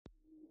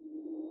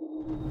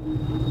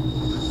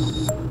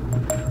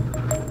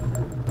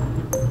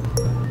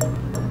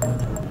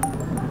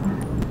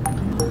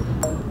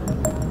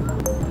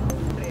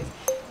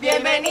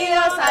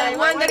al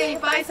Wandering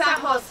Paisa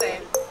Hostel.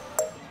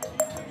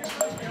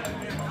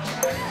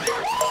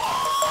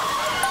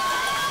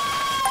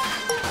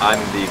 I'm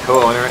the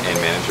co-owner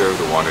and manager of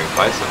the Wandering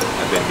Paisa.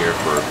 I've been here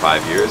for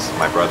 5 years.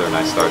 My brother and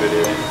I started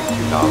it in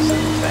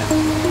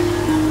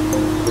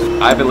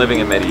 2010. I've been living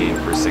in Medellin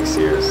for 6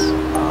 years.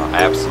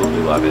 I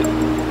absolutely love it.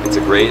 It's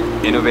a great,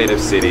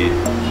 innovative city.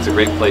 It's a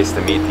great place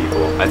to meet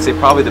people. I'd say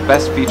probably the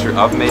best feature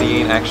of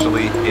Medellin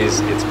actually is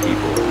its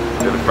people.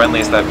 They're the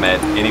friendliest I've met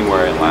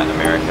anywhere in Latin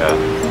America,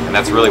 and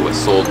that's really what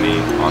sold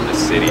me on this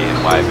city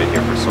and why I've been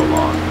here for so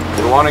long.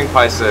 For the Wandering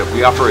Paisa,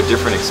 we offer a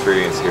different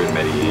experience here in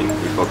Medellin.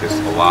 We focus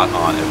a lot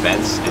on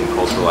events and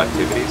cultural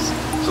activities.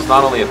 So it's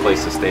not only a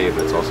place to stay,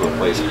 but it's also a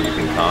place where you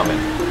can come and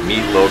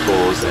meet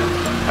locals and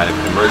kind of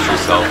immerse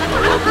yourself in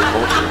the local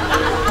culture.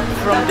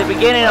 From the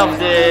beginning of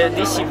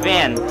this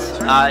event,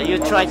 you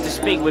try to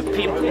speak with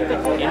people.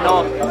 You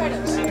know,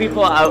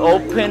 people are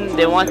open,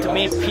 they want to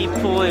meet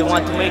people, they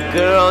want to meet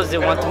girls, they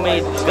want to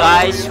meet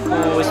guys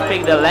who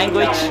speak the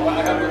language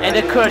and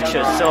the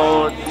culture.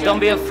 So don't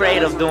be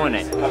afraid of doing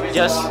it.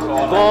 Just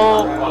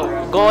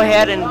go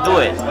ahead and do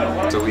it.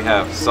 So we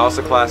have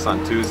salsa class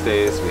on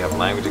Tuesdays, we have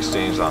language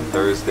exchange on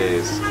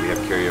Thursdays, we have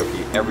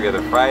karaoke every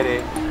other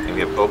Friday, and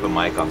we have open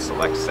mic on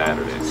select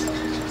Saturdays.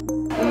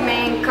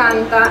 Me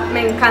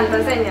encanta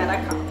enseñar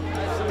acá.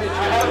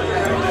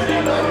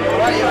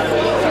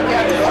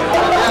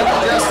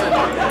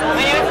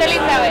 My name is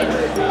Elizabeth.